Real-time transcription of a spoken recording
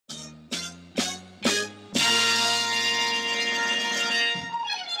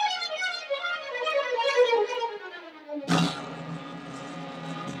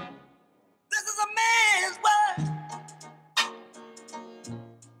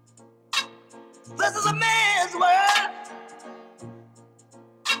This is a man's world.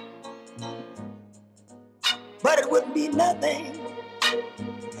 But it wouldn't be nothing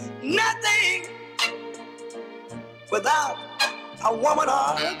without a woman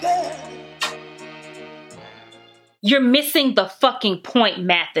or a girl. You're missing the fucking point,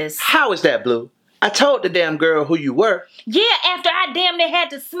 Mathis. How is that, Blue? I told the damn girl who you were. Yeah, after I damn near had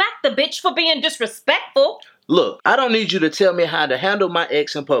to smack the bitch for being disrespectful. Look, I don't need you to tell me how to handle my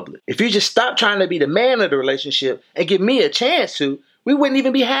ex in public. If you just stop trying to be the man of the relationship and give me a chance to, we wouldn't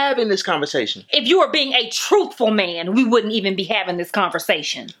even be having this conversation. If you were being a truthful man, we wouldn't even be having this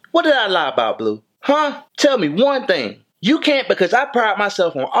conversation. What did I lie about, Blue? Huh? Tell me one thing. You can't, because I pride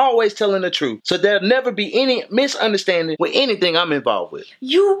myself on always telling the truth. So there'll never be any misunderstanding with anything I'm involved with.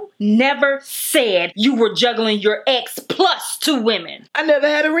 You never said you were juggling your ex plus 2 women. I never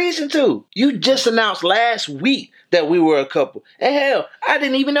had a reason to. You just announced last week that we were a couple. And hell, I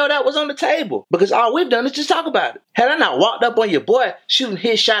didn't even know that was on the table. Because all we've done is just talk about it. Had I not walked up on your boy shooting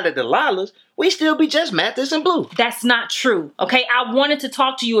his shot at Delilah's, we still be just Mathis and Blue. That's not true, okay? I wanted to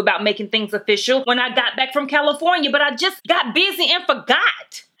talk to you about making things official when I got back from California, but I just got busy and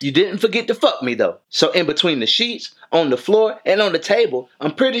forgot. You didn't forget to fuck me, though. So in between the sheets, on the floor, and on the table,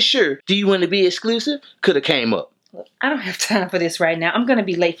 I'm pretty sure Do You Want to Be Exclusive could have came up. Look, I don't have time for this right now. I'm going to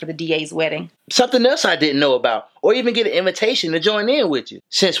be late for the DA's wedding. Something else I didn't know about, or even get an invitation to join in with you,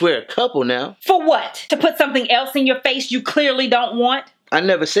 since we're a couple now. For what? To put something else in your face you clearly don't want? I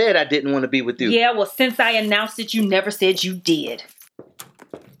never said I didn't want to be with you. Yeah, well, since I announced it, you never said you did.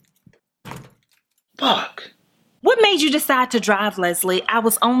 Fuck. What made you decide to drive, Leslie? I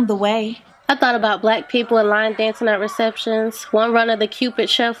was on the way. I thought about black people in line dancing at receptions, one run of the Cupid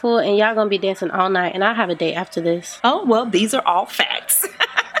Shuffle, and y'all gonna be dancing all night, and I'll have a date after this. Oh, well, these are all facts.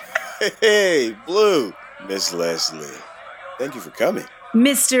 Hey, Blue. Miss Leslie. Thank you for coming.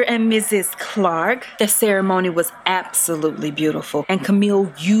 Mr. and Mrs. Clark, the ceremony was absolutely beautiful. And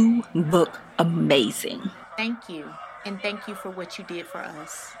Camille, you look amazing. Thank you. And thank you for what you did for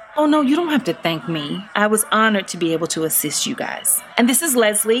us. Oh, no, you don't have to thank me. I was honored to be able to assist you guys. And this is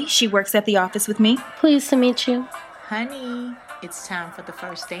Leslie. She works at the office with me. Pleased to meet you. Honey, it's time for the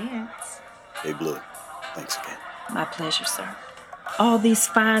first dance. Hey, Blue. Thanks again. My pleasure, sir. All these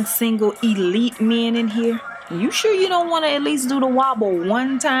fine, single, elite men in here. You sure you don't want to at least do the wobble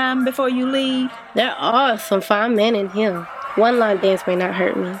one time before you leave? There are some fine men in here. One line dance may not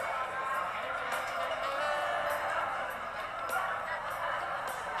hurt me.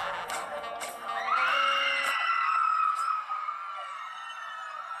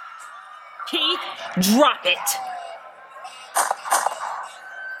 Keith, drop it.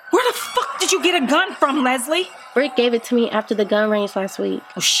 Where the fuck did you get a gun from, Leslie? Brick gave it to me after the gun range last week.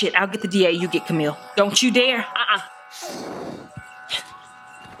 Oh shit, I'll get the DA, you get Camille. Don't you dare.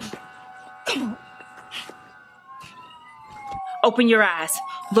 Come on. Open your eyes.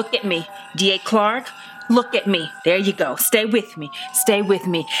 Look at me. DA Clark, look at me. There you go. Stay with me. Stay with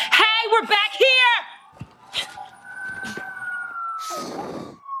me. Hey, we're back here!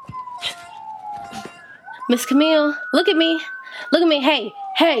 Miss Camille, look at me. Look at me.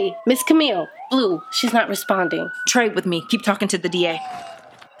 Hey, Miss Camille. Blue, she's not responding. Trade with me. Keep talking to the DA.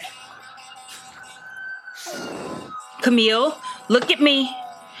 Camille, look at me.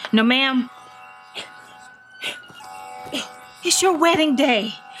 No, ma'am. It's your wedding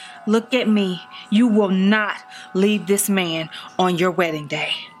day. Look at me. You will not leave this man on your wedding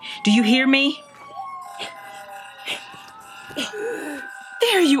day. Do you hear me?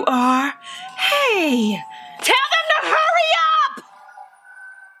 There you are. Hey, tell them to hurry up!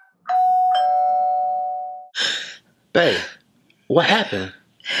 Babe, what happened?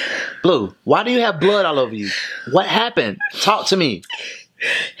 Blue, why do you have blood all over you? What happened? Talk to me.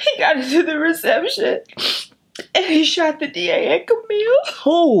 He got into the reception and he shot the DA and Camille.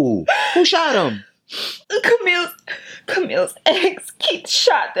 Who? Who shot him? Camille's ex, Keith,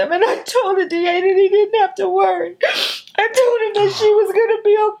 shot them, and I told the DA that he didn't have to worry. I told him that she was gonna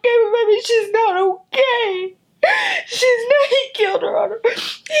be okay, but maybe she's not okay. He killed her on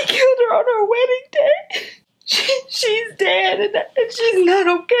her wedding day. She's dead, and she's not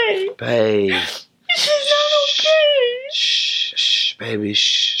okay. Babe. She's not okay. Shh, baby,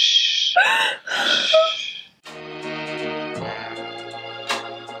 shh.